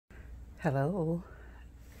Hello,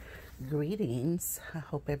 greetings. I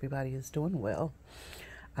hope everybody is doing well.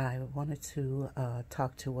 I wanted to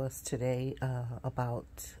talk to us today about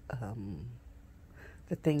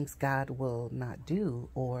the things God will not do,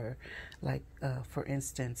 or like, for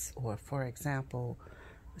instance, or for example,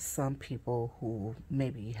 some people who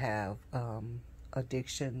maybe have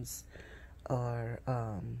addictions or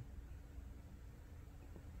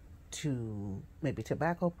to maybe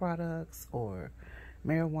tobacco products or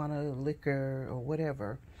marijuana, liquor, or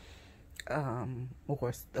whatever,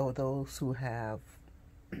 or those who have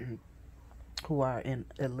who are in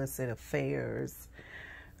illicit affairs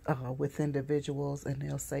with individuals, and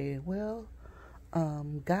they'll say, "Well,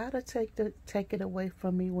 gotta take it away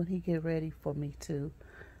from me when he get ready for me to,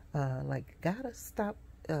 gotta stop.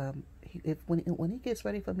 If when he gets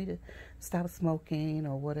ready for me to stop smoking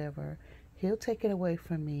or whatever, he'll take it away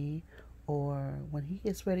from me, or when he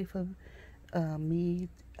gets ready for me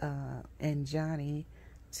and Johnny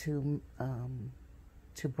to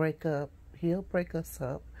break up, he'll break us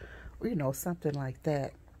up, something like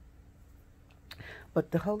that."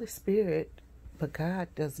 But the Holy Spirit, but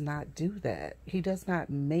God does not do that. He does not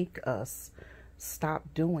make us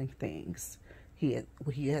stop doing things. He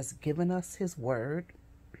has given us His Word,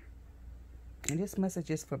 and this message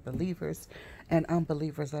is for believers and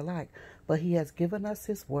unbelievers alike. But He has given us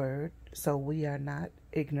His Word, so we are not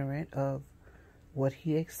ignorant of what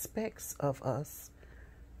He expects of us.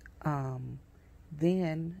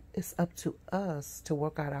 Then it's up to us to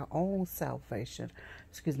work out our own salvation,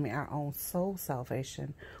 our own soul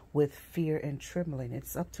salvation with fear and trembling.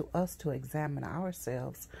 It's up to us to examine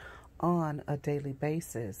ourselves on a daily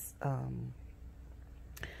basis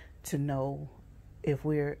to know if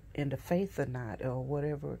we're in the faith or not, or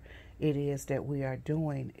whatever it is that we are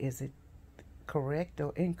doing. Is it correct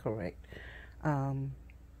or incorrect?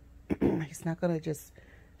 He's not going to just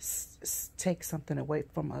take something away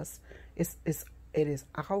from us. It is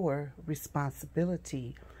our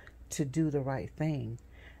responsibility to do the right thing,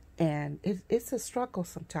 and it's a struggle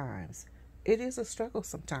sometimes. It is a struggle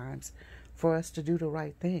sometimes for us to do the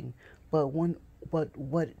right thing, but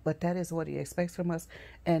that is what He expects from us,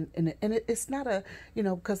 and it's not a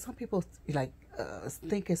because some people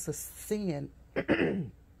think it's a sin.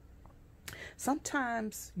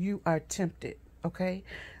 Sometimes you are tempted, okay?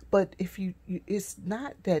 But if it's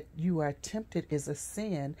not that you are tempted is a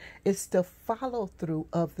sin. It's the follow through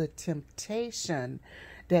of the temptation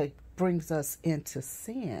that brings us into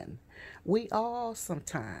sin. We all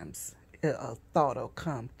sometimes a thought will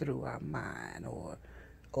come through our mind, or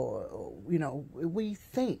we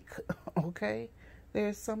think. Okay,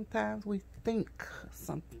 there's sometimes we think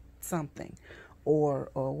something, or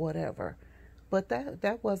whatever, but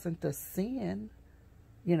that wasn't the sin.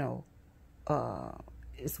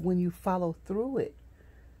 It's when you follow through it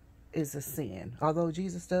is a sin. Although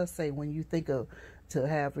Jesus does say when you think of to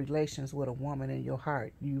have relations with a woman in your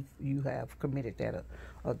heart, you have committed that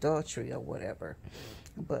adultery or whatever.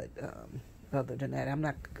 But other than that, I'm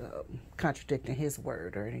not contradicting His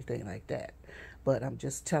word or anything like that. But I'm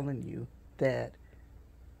just telling you that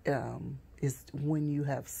it's when you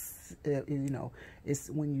have, it's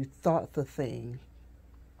when you thought the thing,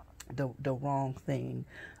 the wrong thing.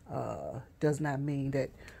 Does not mean that,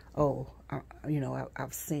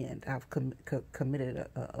 I've sinned, I've committed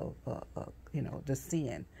the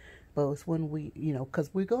sin. But it's when we,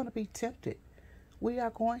 because we're going to be tempted. We are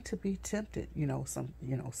going to be tempted,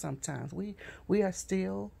 sometimes. We are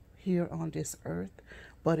still here on this earth,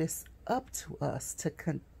 but it's up to us to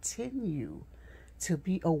continue to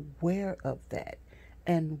be aware of that.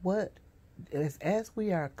 And as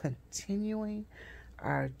we are continuing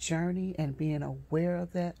our journey and being aware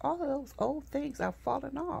of that, all of those old things are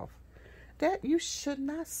falling off. That you should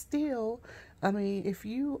not still, if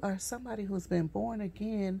you are somebody who's been born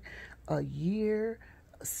again a year,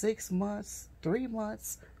 6 months, 3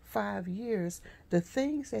 months, 5 years, the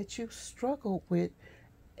things that you struggled with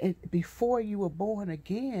before you were born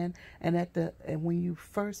again, and when you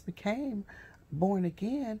first became born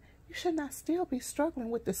again, you should not still be struggling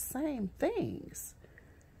with the same things.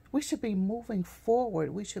 We should be moving forward.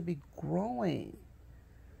 We should be growing.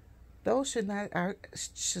 Those should not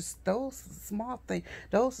those small things.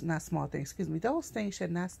 Those not small things. Excuse me. Those things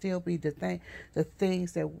should not still be the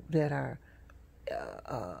things that are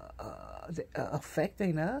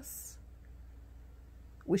affecting us.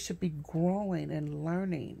 We should be growing and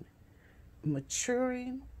learning,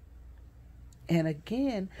 maturing, and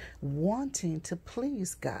again wanting to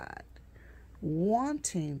please God,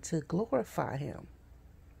 wanting to glorify Him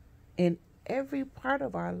in every part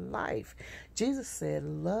of our life. Jesus said,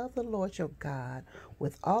 love the Lord your God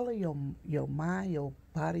with all of your mind, your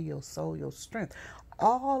body, your soul, your strength.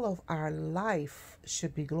 All of our life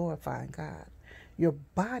should be glorifying God. Your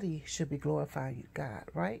body should be glorifying God,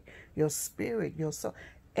 right? Your spirit, your soul,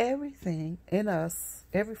 everything in us,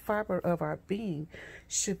 every fiber of our being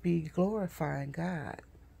should be glorifying God.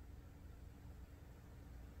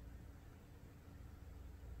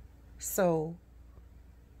 So,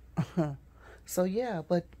 so yeah,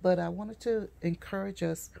 but I wanted to encourage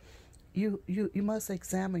us. You must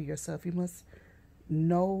examine yourself. You must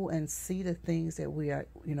know and see the things that we are,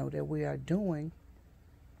 that we are doing,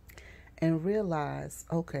 and realize,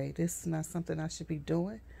 okay, this is not something I should be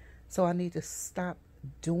doing, so I need to stop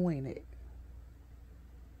doing it.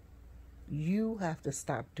 You have to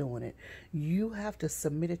stop doing it. You have to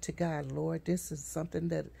submit it to God. Lord, this is something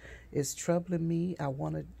that is troubling me. I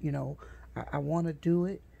want to, I want to do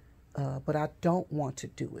it, but I don't want to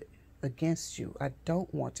do it against you. I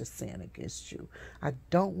don't want to sin against you. I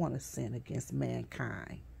don't want to sin against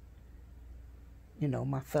mankind,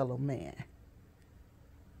 my fellow man.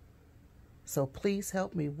 So please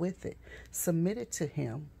help me with it. Submit it to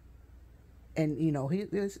him. And, he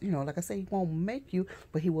is, like I say, he won't make you,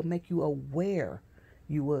 but he will make you aware.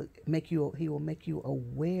 He will make you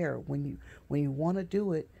aware when you want to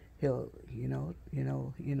do it. He'll,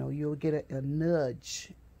 you'll get a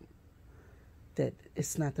nudge that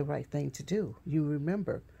it's not the right thing to do. You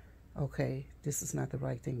remember, okay, this is not the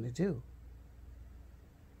right thing to do.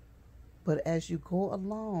 But as you go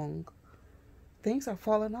along, things are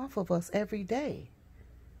falling off of us every day.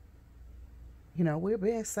 We're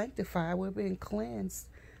being sanctified. We're being cleansed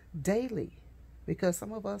daily, because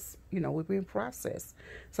some of us, we're being processed.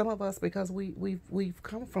 Some of us, because we've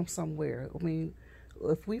come from somewhere. I mean,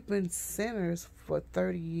 if we've been sinners for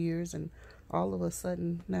 30 years and all of a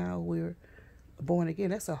sudden now we're born again,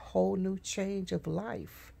 that's a whole new change of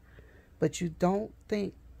life. But you don't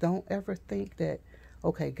ever think that,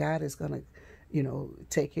 okay, God is going to,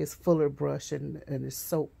 take his fuller brush and his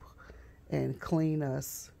soap and clean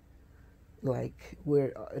us. Like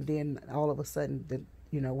then all of a sudden,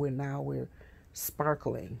 we're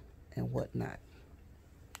sparkling and whatnot,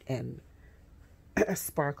 and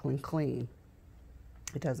sparkling clean.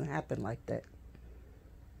 It doesn't happen like that.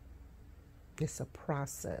 It's a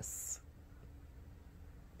process,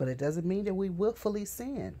 but it doesn't mean that we willfully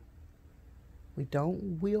sin. We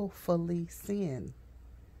don't willfully sin,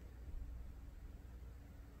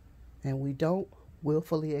 and we don't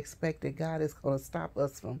willfully expect that God is going to stop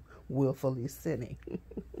us from willfully sinning.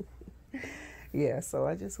 Yeah, so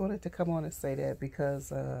I just wanted to come on and say that,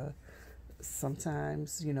 because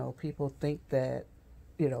sometimes, people think that,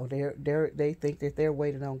 they think that they're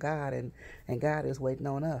waiting on God, and God is waiting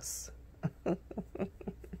on us.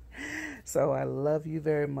 So I love you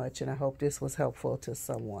very much, and I hope this was helpful to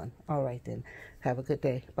someone. All right, then. Have a good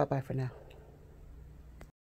day. Bye-bye for now.